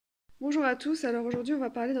Bonjour à tous, alors aujourd'hui on va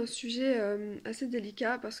parler d'un sujet assez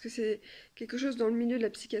délicat parce que c'est quelque chose dans le milieu de la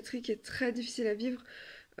psychiatrie qui est très difficile à vivre,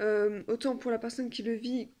 autant pour la personne qui le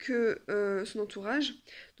vit que son entourage.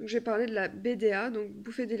 Donc je vais parler de la BDA, donc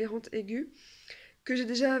bouffée délirante aiguë, que j'ai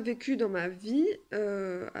déjà vécu dans ma vie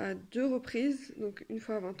à deux reprises, donc une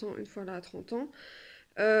fois à 20 ans, une fois là à 30 ans.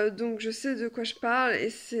 Donc je sais de quoi je parle et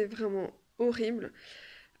c'est vraiment horrible.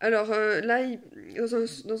 Alors là,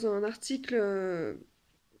 dans un article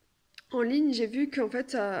en ligne, j'ai vu qu'en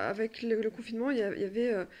fait, avec le confinement, il y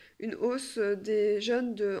avait une hausse des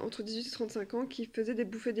jeunes entre 18 et 35 ans qui faisaient des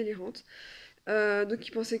bouffées délirantes. Donc,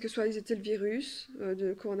 ils pensaient que soit ils étaient le virus,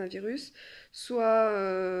 de coronavirus, soit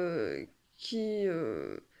qui...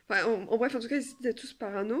 enfin, en bref, en tout cas, ils étaient tous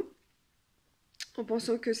parano, en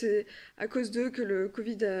pensant que c'est à cause d'eux que le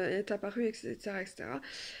Covid est apparu, etc., etc.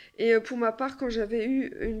 Et pour ma part, quand j'avais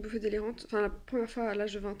eu une bouffée délirante, enfin la première fois à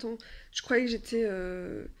l'âge de 20 ans, je croyais que j'étais,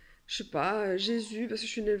 je sais pas, Jésus, parce que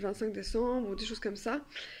je suis née le 25 décembre, ou des choses comme ça.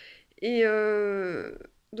 Et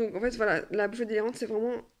donc en fait, voilà, la bouffée délirante, c'est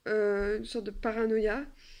vraiment une sorte de paranoïa.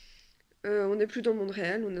 On n'est plus dans le monde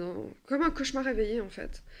réel, on est comme un cauchemar réveillé en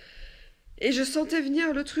fait. Et je sentais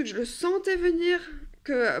venir le truc, je le sentais venir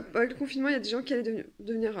que avec le confinement, il y a des gens qui allaient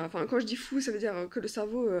devenir. Enfin, quand je dis fou, ça veut dire que le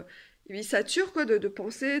cerveau il sature quoi de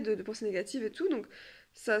pensées, de pensées négatives et tout. Donc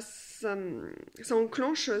ça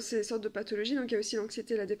enclenche ces sortes de pathologies. Donc il y a aussi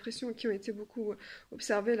l'anxiété et la dépression qui ont été beaucoup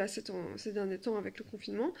observées là ces derniers temps avec le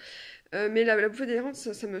confinement. Mais la bouffée délirante,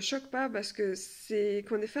 ça me choque pas parce que c'est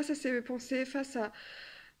qu'on est face à ces pensées, face à.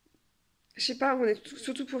 Je sais pas, on est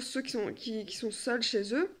surtout pour ceux qui sont seuls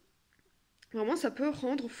chez eux. Vraiment, ça peut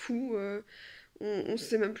rendre fou. On ne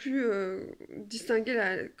sait même plus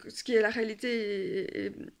distinguer ce qui est la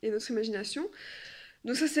réalité et notre imagination.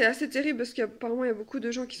 Donc ça, c'est assez terrible parce qu'apparemment, il y a beaucoup de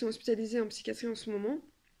gens qui sont hospitalisés en psychiatrie en ce moment.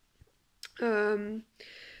 Euh,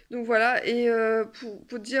 donc voilà, et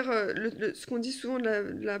pour dire, ce qu'on dit souvent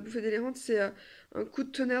de la bouffée délirante, c'est un coup de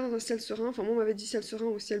tonnerre dans un ciel serein. Enfin, moi, on m'avait dit ciel serein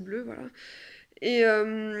ou ciel bleu, voilà. Et,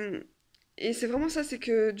 euh, et c'est vraiment ça, c'est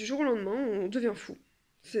que du jour au lendemain, on devient fou.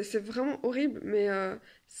 C'est vraiment horrible, mais il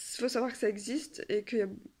faut savoir que ça existe et qu'il y a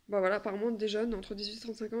bah voilà, apparemment des jeunes entre 18 et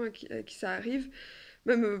 35 ans à qui ça arrive,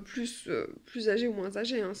 même plus âgés ou moins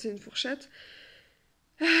âgés, hein, c'est une fourchette.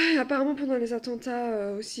 Et apparemment pendant les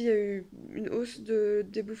attentats aussi, il y a eu une hausse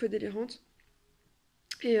des bouffées délirantes.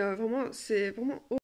 Et vraiment, c'est vraiment